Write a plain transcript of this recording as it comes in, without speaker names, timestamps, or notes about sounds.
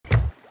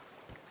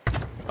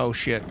Oh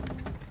shit.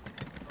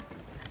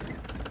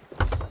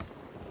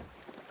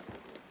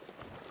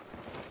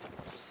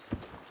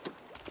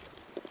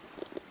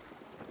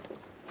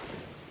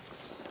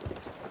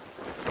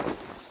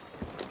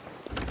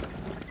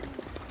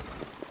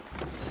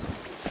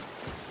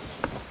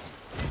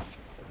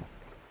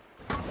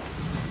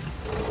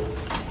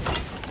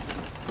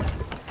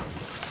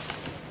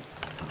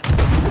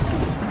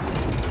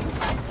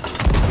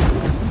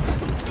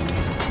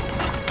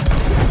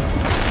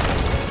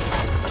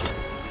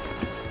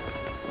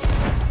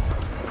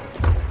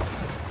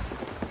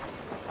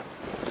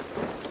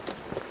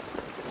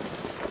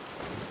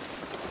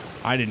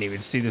 I didn't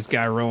even see this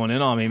guy rolling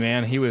in on me,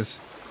 man. He was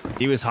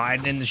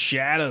hiding in the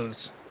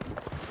shadows,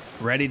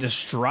 ready to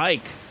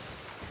strike.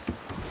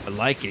 I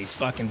like it. He's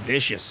fucking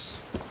vicious.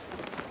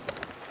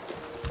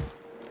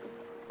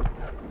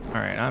 All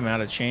right, I'm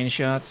out of chain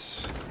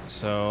shots.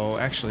 So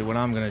actually what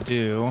I'm gonna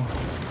do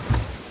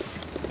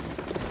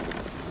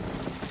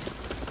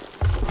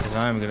is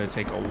I'm gonna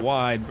take a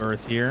wide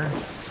berth here.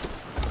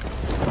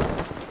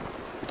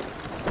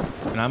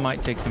 And I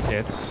might take some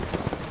hits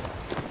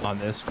on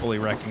this, fully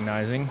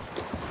recognizing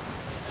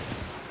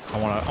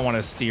I want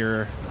to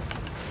steer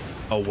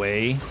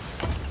away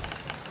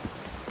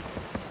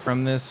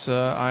from this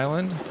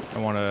island. I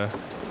want to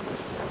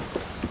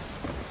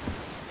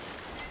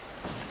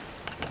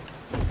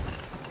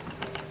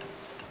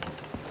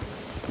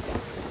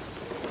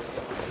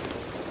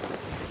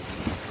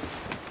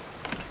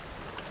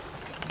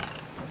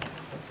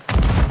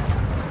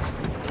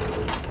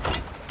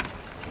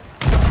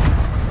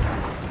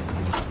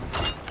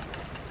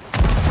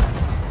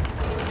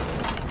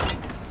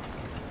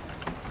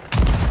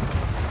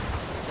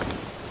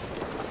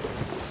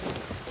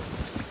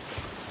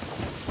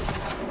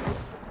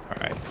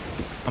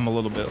I'm a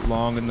little bit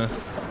long in the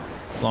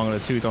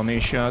tooth on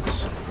these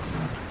shots.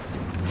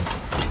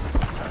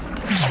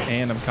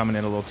 And I'm coming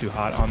in a little too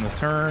hot on this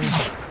turn.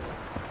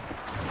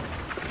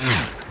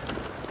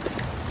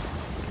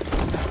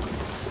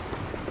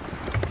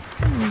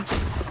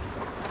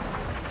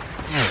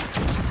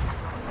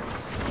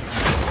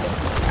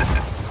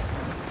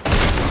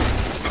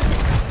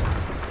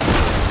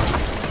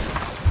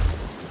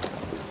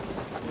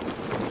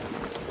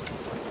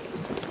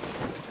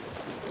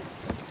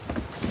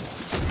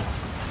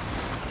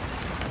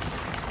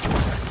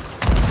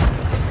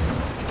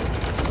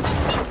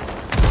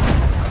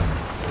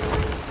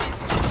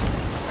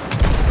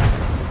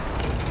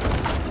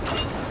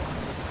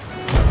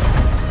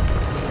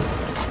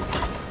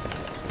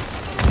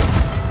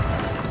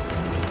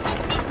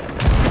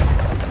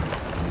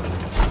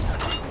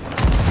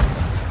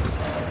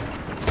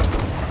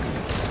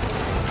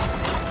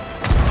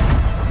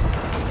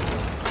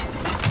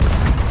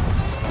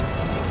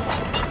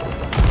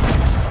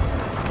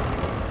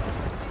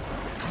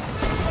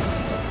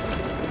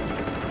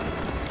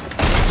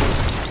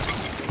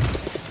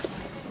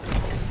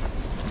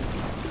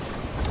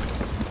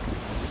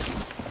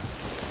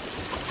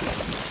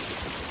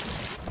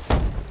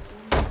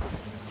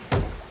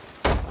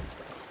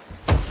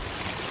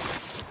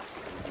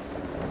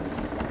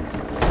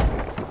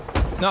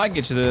 No, I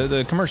get you.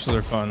 The commercials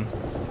are fun.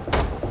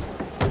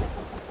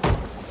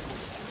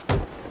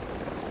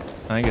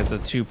 I think it's a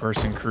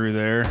 2-person crew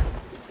there.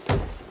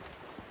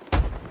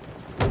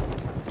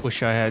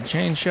 Wish I had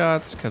chain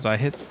shots because I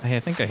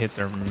think I hit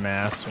their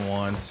mast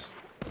once.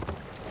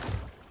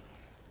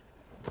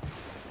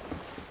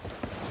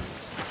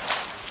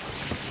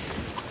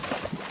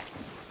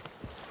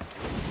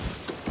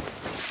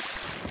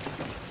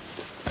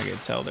 I can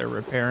tell they're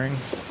repairing.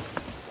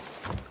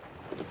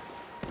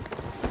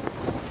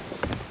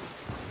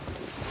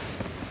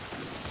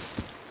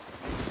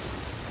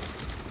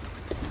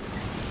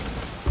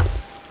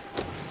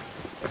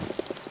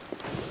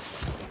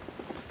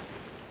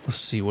 Let's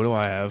see, what do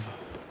I have?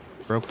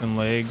 Broken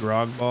leg,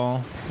 grog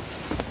ball.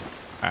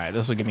 All right,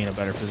 this will get me in a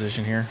better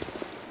position here.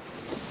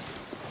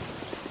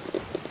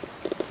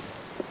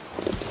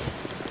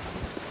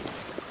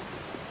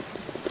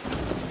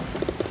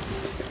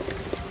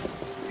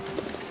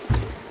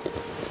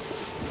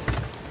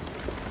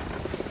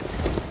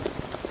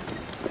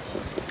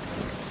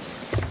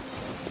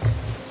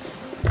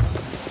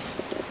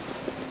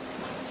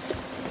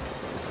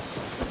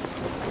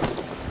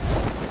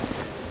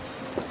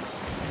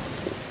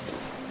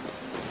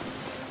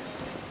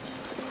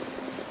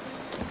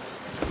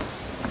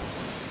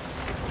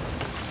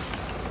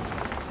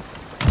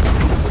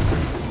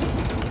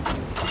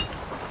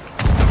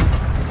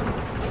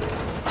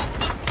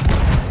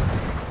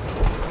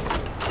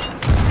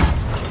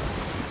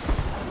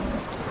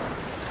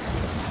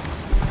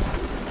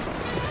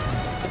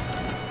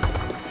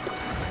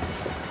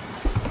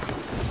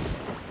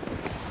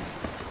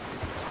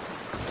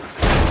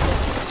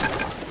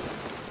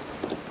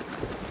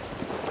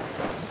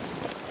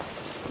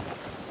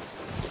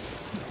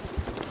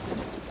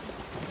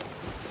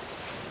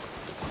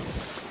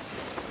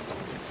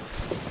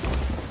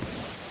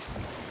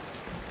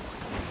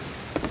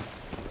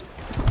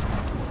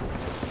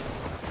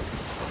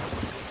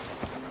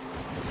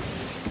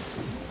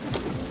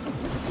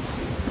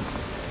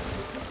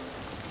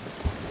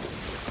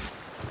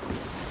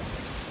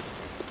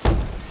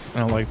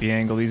 I don't like the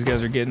angle these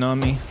guys are getting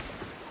on me.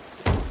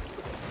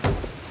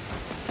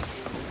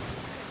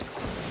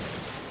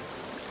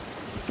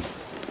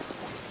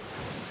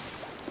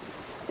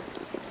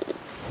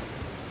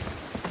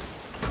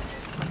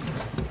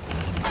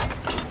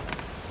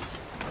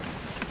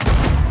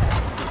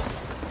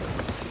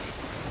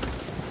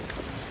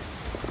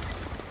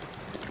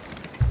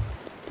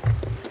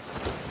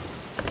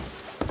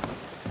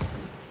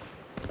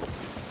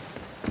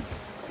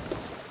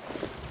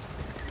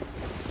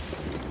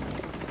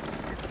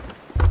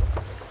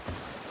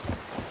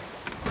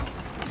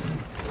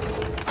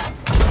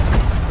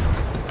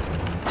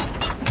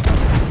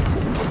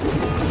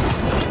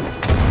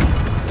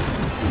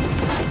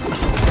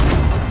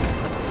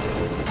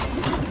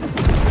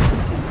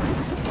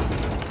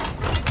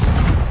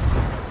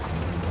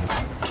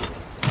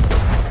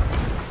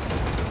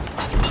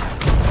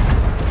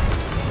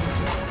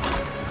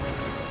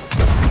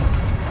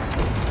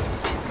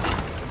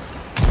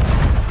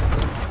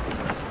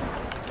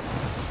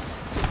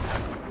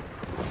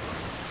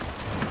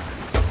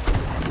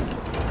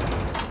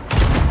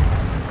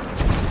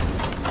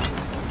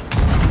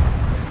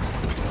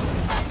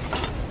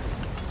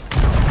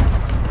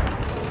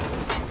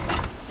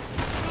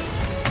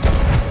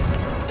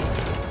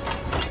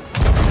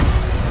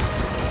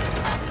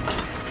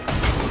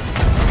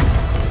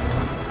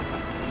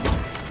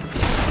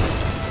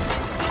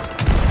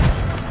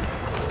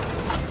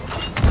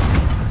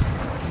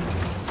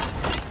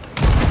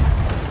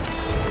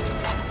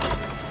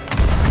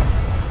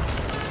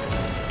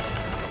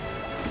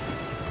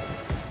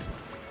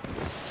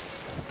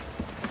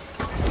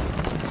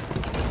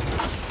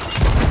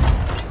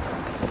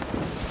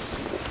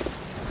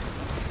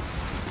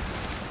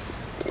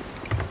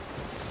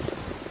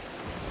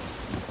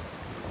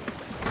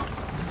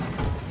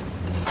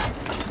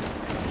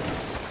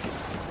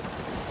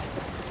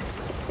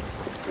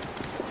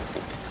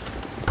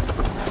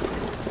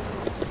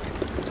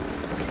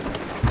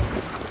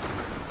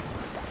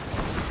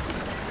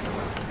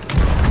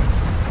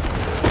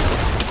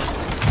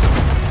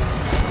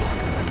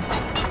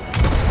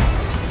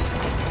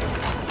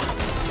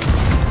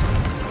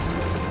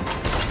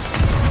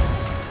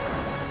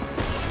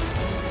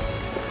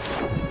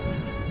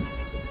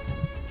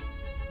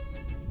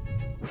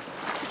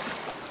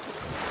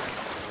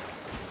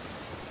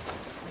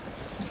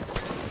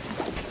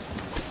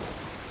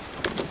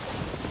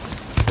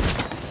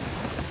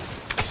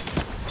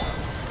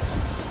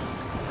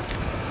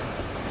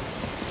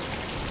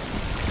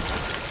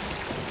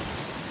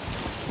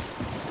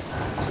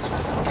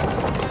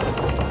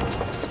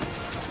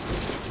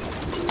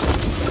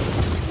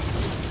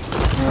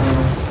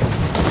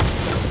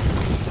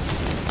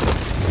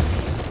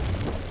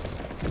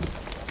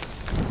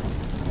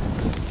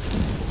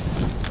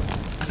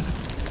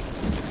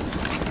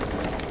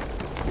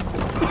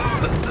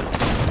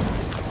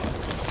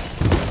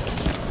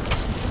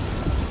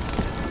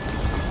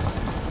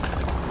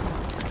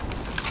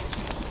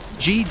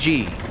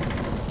 GG.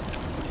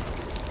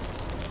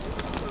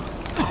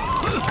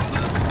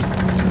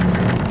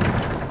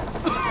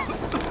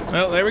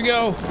 Well, there we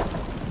go.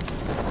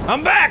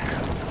 I'm back!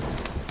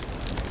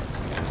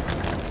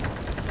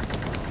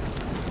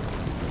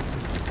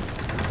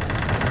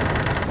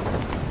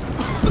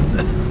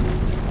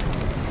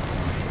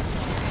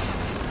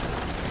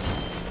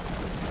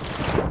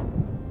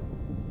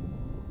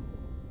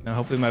 Now,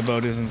 hopefully my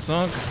boat isn't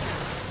sunk.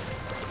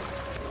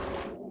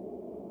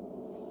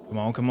 Come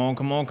on, come on,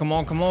 come on, come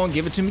on, come on.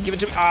 Give it to me, give it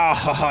to me.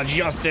 Ah,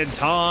 just in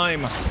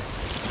time.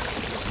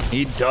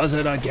 He does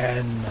it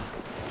again.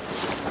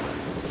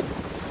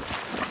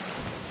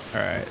 All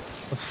right,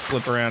 let's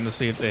flip around to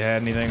see if they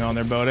had anything on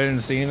their boat. I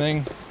didn't see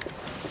anything.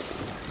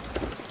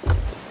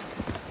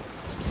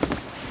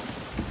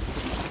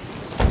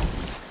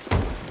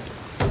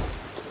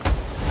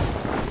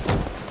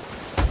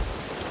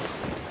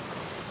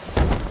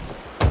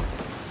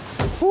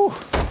 Whew.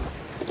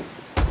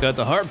 Got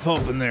the heart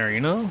pumping there, you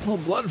know? A little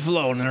blood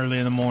flowing early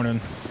in the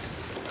morning.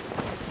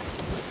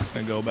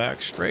 Gonna go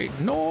back straight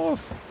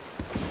north.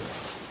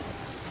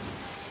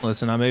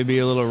 Listen, I may be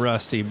a little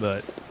rusty,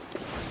 but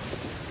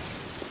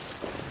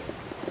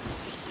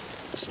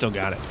still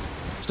got it.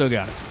 Still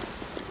got it.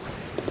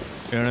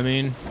 You know what I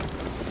mean?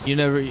 You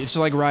never, it's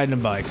like riding a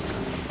bike.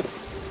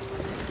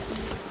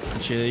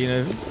 You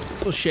know, a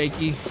little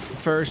shaky at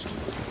first,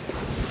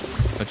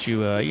 but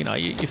you know,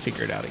 you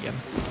figure it out again.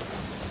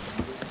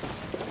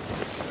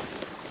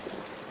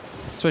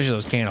 Especially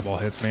those cannonball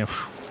hits, man.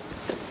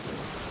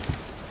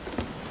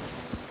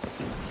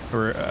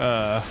 Or,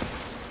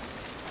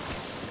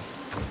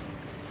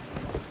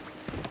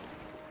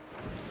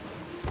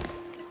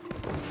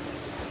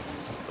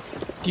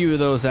 few of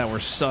those that were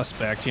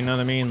suspect, you know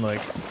what I mean?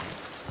 Like,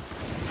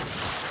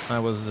 I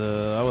was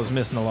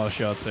missing a lot of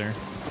shots there.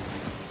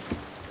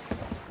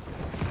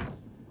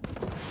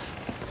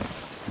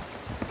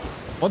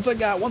 Once I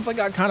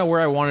got kind of where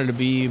I wanted to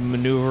be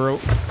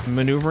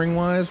maneuvering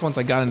wise, once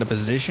I got into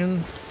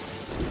position,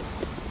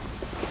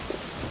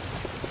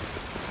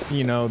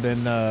 you know,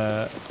 then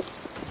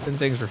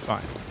things were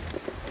fine.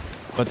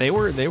 But they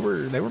were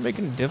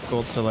making it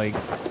difficult to like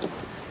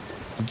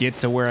get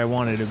to where I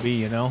wanted to be,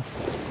 you know.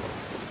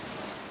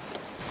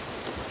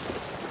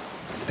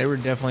 They were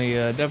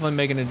definitely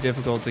making it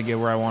difficult to get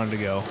where I wanted to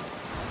go.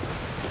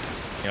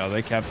 You know,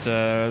 they kept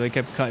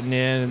cutting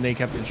in and they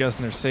kept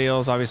adjusting their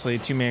sails. Obviously, a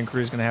two-man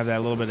crew is going to have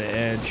that little bit of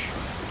edge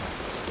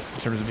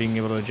in terms of being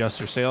able to adjust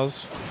their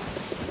sails.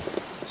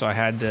 So I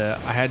had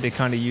to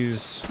kind of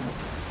use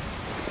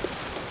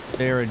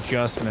their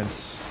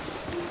adjustments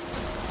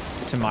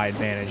to my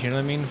advantage. You know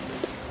what I mean?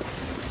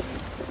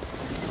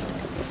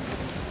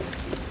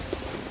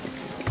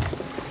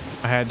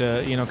 I had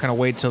to, you know, kind of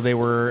wait till they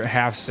were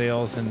half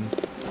sails and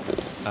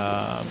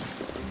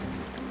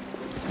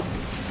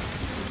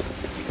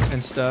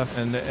stuff,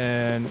 and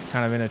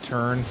kind of in a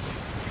turn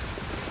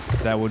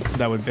that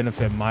would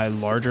benefit my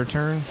larger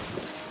turn.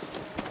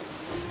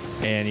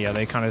 And yeah,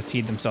 they kind of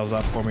teed themselves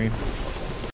up for me.